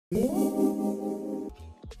Oh,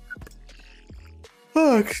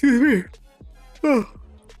 excuse me. Oh.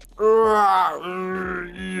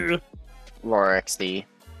 Roar XD.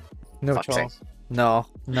 No, Fuck's Charles. No,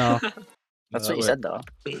 no. That's what you said though.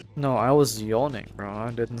 No, I was yawning, bro.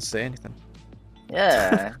 I didn't say anything.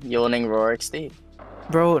 Yeah, yawning roar XD.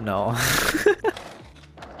 Bro, no.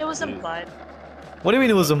 It was implied. What do you mean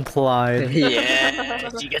it was implied? Yeah,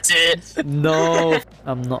 you get it. No,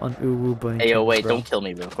 I'm not an uwu bunny. Hey yo, wait, bro. don't kill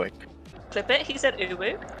me real quick. Clip it. He said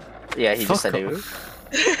uwu. Yeah, he just Fuck said off. ooh.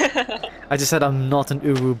 I just said I'm not an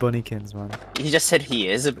uwu bunnykins, man. He just said he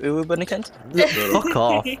is a ooh bunnykins. Fuck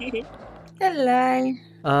off. Hello.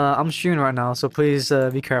 I'm shooting right now, so please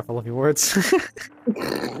be careful of your words.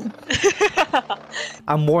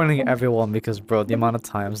 I'm warning everyone because, bro, the amount of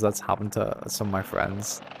times that's happened to some of my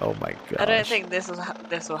friends. Oh my god. I don't think this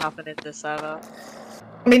will happen in this server.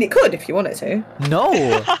 I mean, it could if you wanted to. No!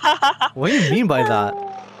 What do you mean by that?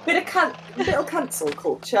 Little cancel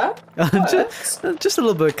culture. just a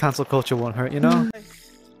little bit of cancel culture won't hurt, you know?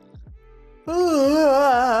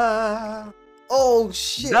 Oh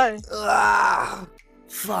shit!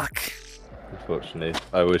 Fuck. Unfortunately,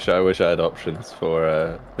 I wish I had options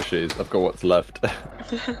for shoes. I've got what's left.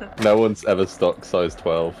 No one's ever stocked size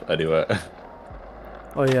 12 anywhere.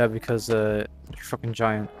 Oh yeah, because you're fucking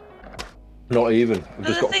giant. Not even. I've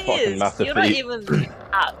just The got thing fucking is, massive you're not feet. even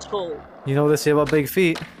at tall. You know what they say about big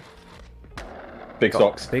feet? Big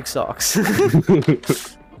socks. Big socks. Do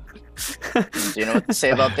you know what to say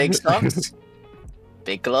about big socks?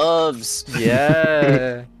 Big gloves.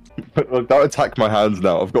 Yeah. Don't attack my hands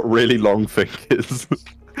now. I've got really long fingers.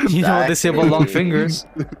 You know what they say about long fingers?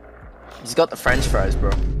 He's got the French fries,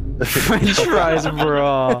 bro. French fries,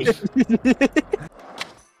 bro.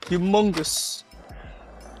 Humongous.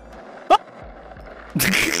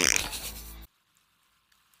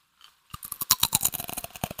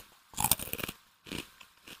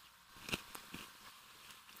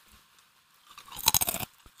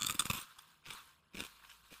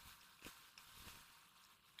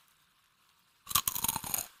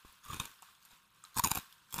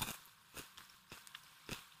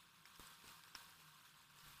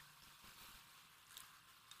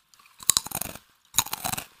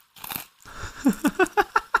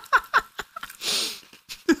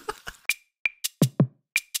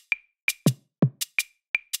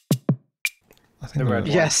 I think The red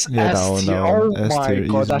one. Yes, Yeah, that S one, tier. that Oh one. S my tier,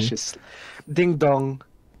 god, that's easily. just ding dong.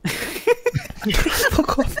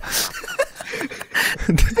 Fuck off.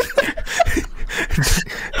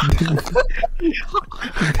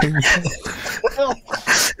 Ding.